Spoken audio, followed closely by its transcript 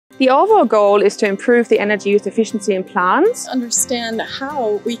The overall goal is to improve the energy use efficiency in plants. Understand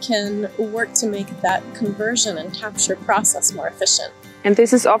how we can work to make that conversion and capture process more efficient. And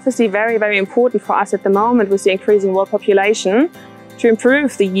this is obviously very, very important for us at the moment with the increasing world population to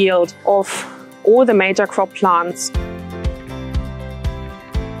improve the yield of all the major crop plants.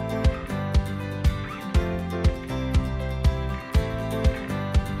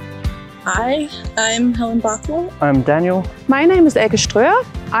 Hi, I'm Helen Bothwell. I'm Daniel. My name is Elke Ströer.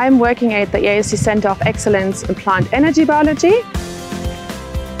 I'm working at the EASC Center of Excellence in Plant Energy Biology.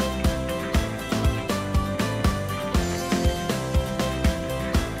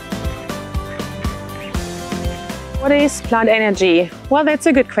 What is plant energy? Well, that's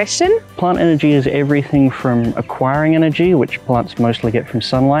a good question. Plant energy is everything from acquiring energy, which plants mostly get from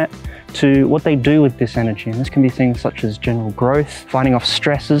sunlight, to what they do with this energy. And this can be things such as general growth, fighting off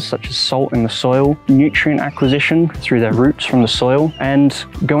stresses such as salt in the soil, nutrient acquisition through their roots from the soil, and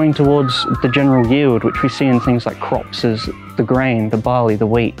going towards the general yield, which we see in things like crops as the grain, the barley, the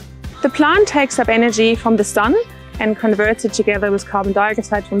wheat. The plant takes up energy from the sun and converts it together with carbon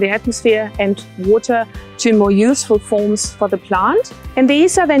dioxide from the atmosphere and water to more useful forms for the plant. And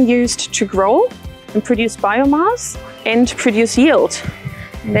these are then used to grow and produce biomass and produce yield.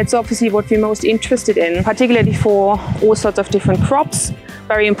 And that's obviously what we're most interested in, particularly for all sorts of different crops.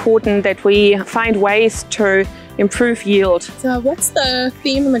 Very important that we find ways to improve yield. So what's the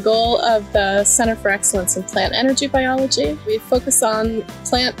theme and the goal of the Center for Excellence in Plant Energy Biology? We focus on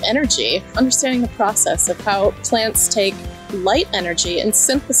plant energy, understanding the process of how plants take light energy and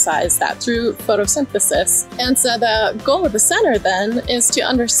synthesize that through photosynthesis. And so the goal of the center then is to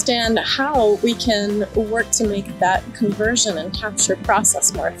understand how we can work to make that conversion and capture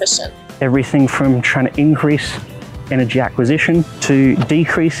process more efficient. Everything from trying to increase energy acquisition to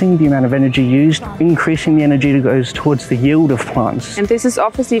decreasing the amount of energy used, increasing the energy that goes towards the yield of plants. And this is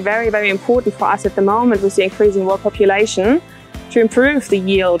obviously very, very important for us at the moment with the increasing world population to improve the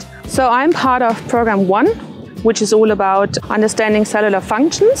yield. So I'm part of Program 1, which is all about understanding cellular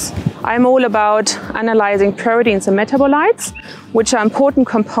functions. I'm all about analyzing proteins and metabolites, which are important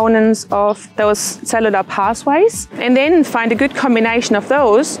components of those cellular pathways, and then find a good combination of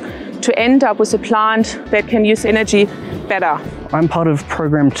those to end up with a plant that can use energy better. I'm part of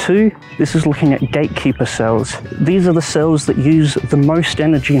Program 2. This is looking at gatekeeper cells. These are the cells that use the most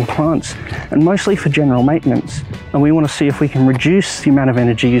energy in plants, and mostly for general maintenance. And we want to see if we can reduce the amount of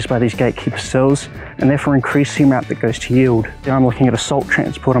energy used by these gatekeeper cells and therefore increase the amount that goes to yield. I'm looking at a salt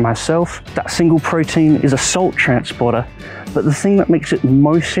transporter myself. That single protein is a salt transporter, but the thing that makes it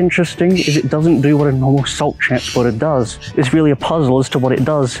most interesting is it doesn't do what a normal salt transporter does. It's really a puzzle as to what it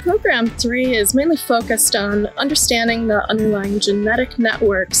does. Program 3 is mainly focused on understanding the underlying genetic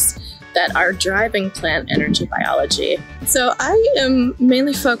networks that are driving plant energy biology. So I am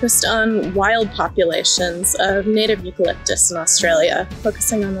mainly focused on wild populations of native eucalyptus in Australia,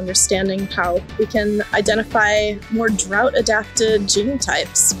 focusing on understanding how we can identify more drought-adapted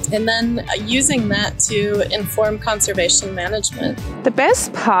genotypes, and then using that to inform conservation management. The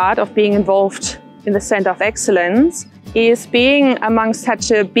best part of being involved in the Center of Excellence is being among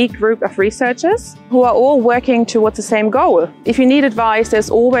such a big group of researchers who are all working towards the same goal. If you need advice, there's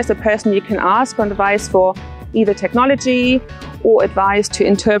always a person you can ask for advice for either technology or advice to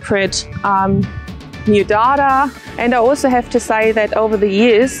interpret new data. And I also have to say that over the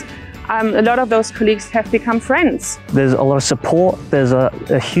years, a lot of those colleagues have become friends. There's a lot of support, there's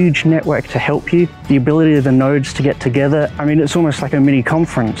a huge network to help you, the ability of the nodes to get together. I mean, it's almost like a mini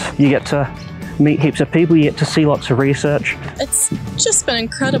conference. You get to meet heaps of people, you get to see lots of research. It's just been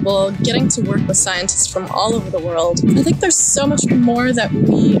incredible getting to work with scientists from all over the world. I think there's so much more that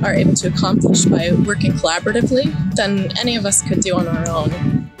we are able to accomplish by working collaboratively than any of us could do on our own.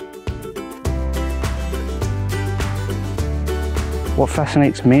 What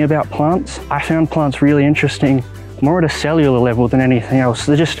fascinates me about plants, I found plants really interesting more at a cellular level than anything else.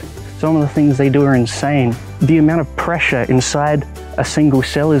 They're just, some of the things they do are insane. The amount of pressure inside a single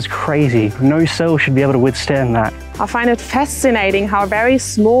cell is crazy. No cell should be able to withstand that. I find it fascinating how very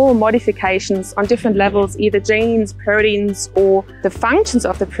small modifications on different levels, either genes, proteins, or the functions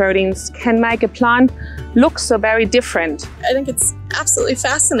of the proteins, can make a plant look so very different. I think it's absolutely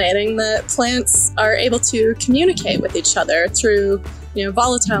fascinating that plants are able to communicate with each other through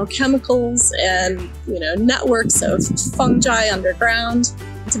volatile chemicals and networks of fungi underground.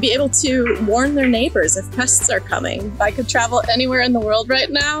 To be able to warn their neighbors if pests are coming. If I could travel anywhere in the world right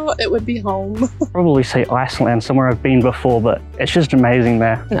now, it would be home. Probably say Iceland, somewhere I've been before, but it's just amazing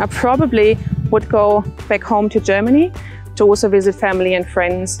there. I probably would go back home to Germany, to also visit family and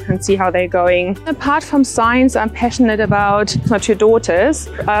friends and see how they're going. Apart from science, I'm passionate about my 2 daughters.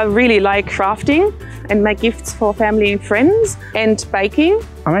 I really like crafting and make gifts for family and friends, and baking.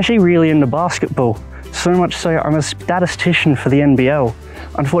 I'm actually really into basketball, so much so I'm a statistician for the NBL.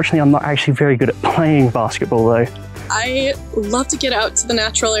 Unfortunately, I'm not actually very good at playing basketball though. I love to get out to the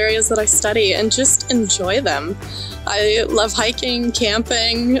natural areas that I study and just enjoy them. I love hiking,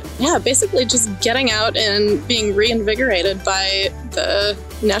 camping, yeah, basically just getting out and being reinvigorated by the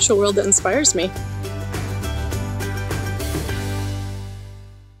natural world that inspires me.